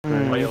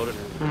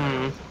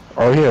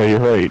Oh yeah, you're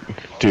right.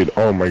 Dude,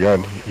 oh my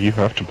god, you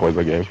have to play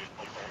the game.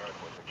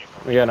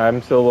 Again,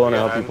 I'm still willing to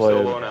help you play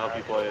it.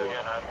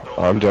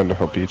 I'm down to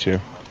help you too.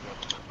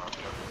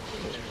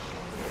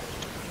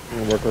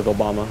 Work with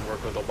Obama.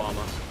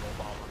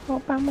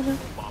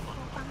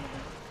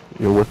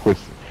 You'll work with...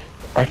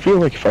 I feel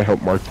like if I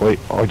help Mark play,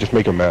 I'll just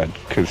make him mad,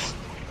 because...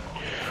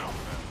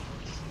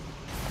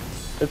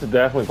 It's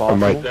definitely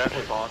possible.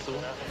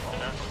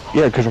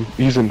 Yeah, because I'm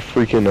using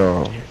freaking,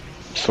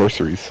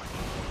 sorceries.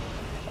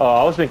 Oh,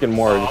 I was thinking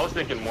more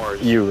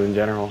you in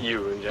general.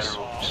 Just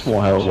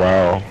wild.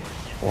 Wow.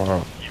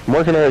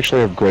 Mark and I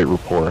actually have great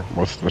rapport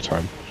most of the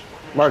time.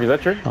 Mark, is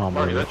that true? Oh,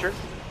 Mark, is that true?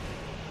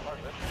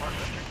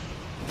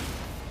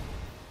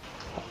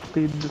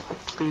 Pleads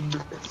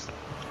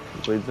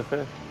the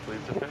fifth.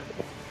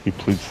 He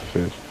pleads the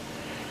fifth.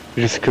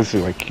 Just because,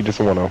 like, he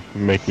doesn't want to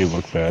make me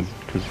look bad,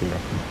 because, you know,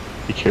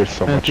 he cares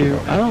so much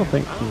about me. I don't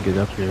think you can get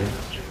up here.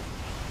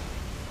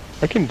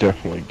 I can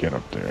definitely get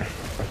up there,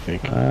 I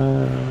think.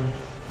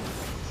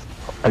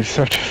 I just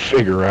have to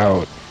figure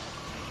out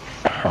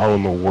how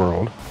in the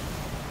world.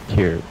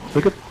 Here,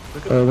 look at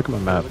my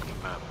map.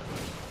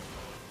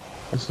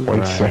 This is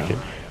One second.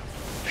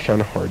 It's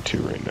kind of hard to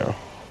right now.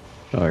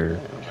 Oh, you're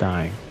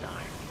dying.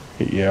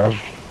 Yeah.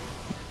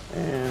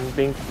 And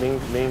bink.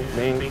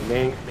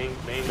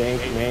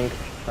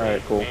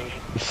 Alright, cool.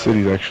 The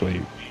city's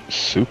actually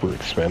super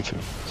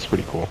expensive. It's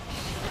pretty cool.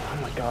 Oh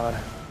my god.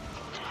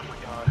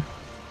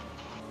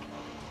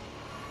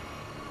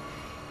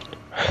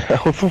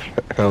 How the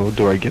hell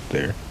do I get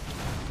there?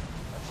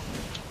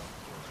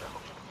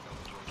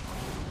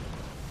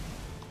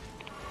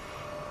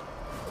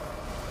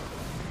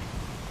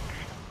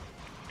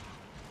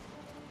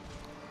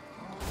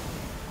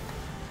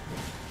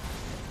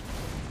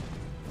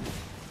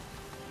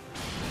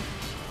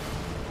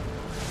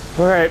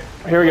 Alright,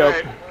 here we go.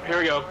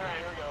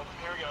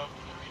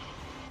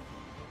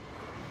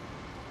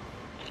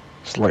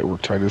 It's light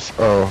work, Titus.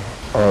 Oh,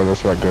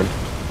 that's not good.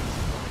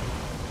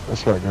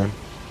 That's not good.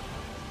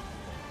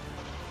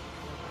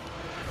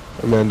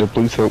 Amanda,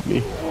 please help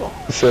me.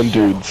 Send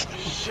dudes.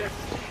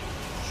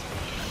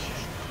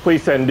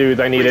 Please send dudes,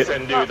 I need it.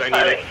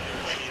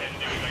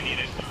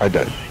 I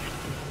died.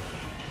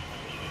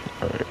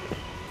 Alright.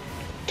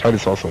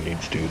 Titus also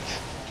needs dudes.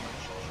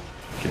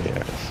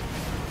 Yes.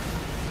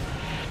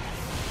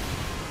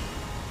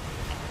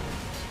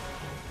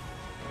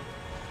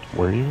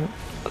 Where are you at,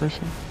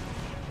 Carson?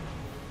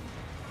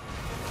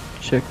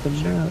 Check the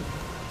map.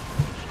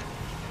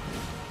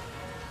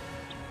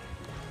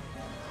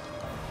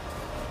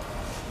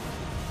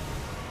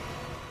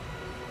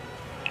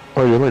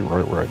 Oh, you're like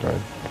right where I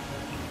died.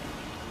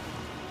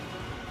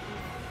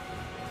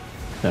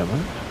 Am I?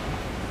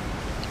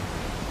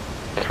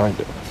 Kind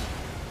of.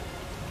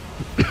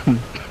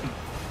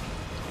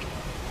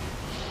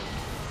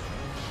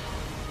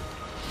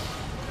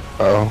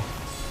 Oh.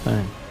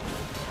 Dang.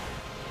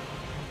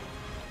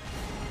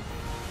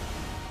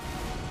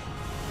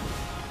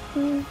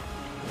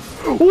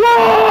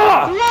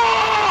 Whoa!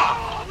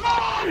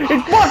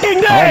 It's fucking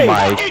day! Oh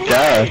my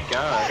god.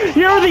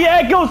 Hear the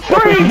echoes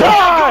 3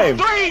 times!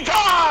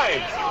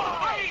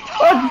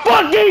 Let's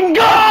fucking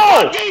go!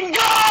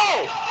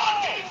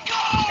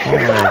 Oh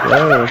my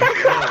god.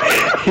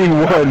 He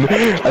won.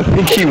 I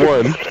think he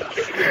won.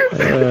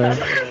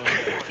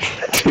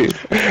 Dude,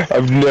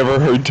 I've never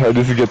heard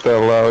Titus get that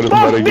loud in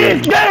Fuck that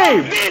this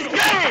game. game!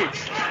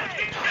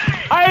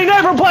 I ain't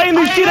never playing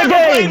this shit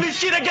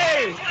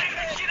again!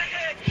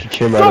 He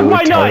came out Suck of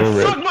my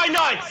retirement.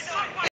 nuts!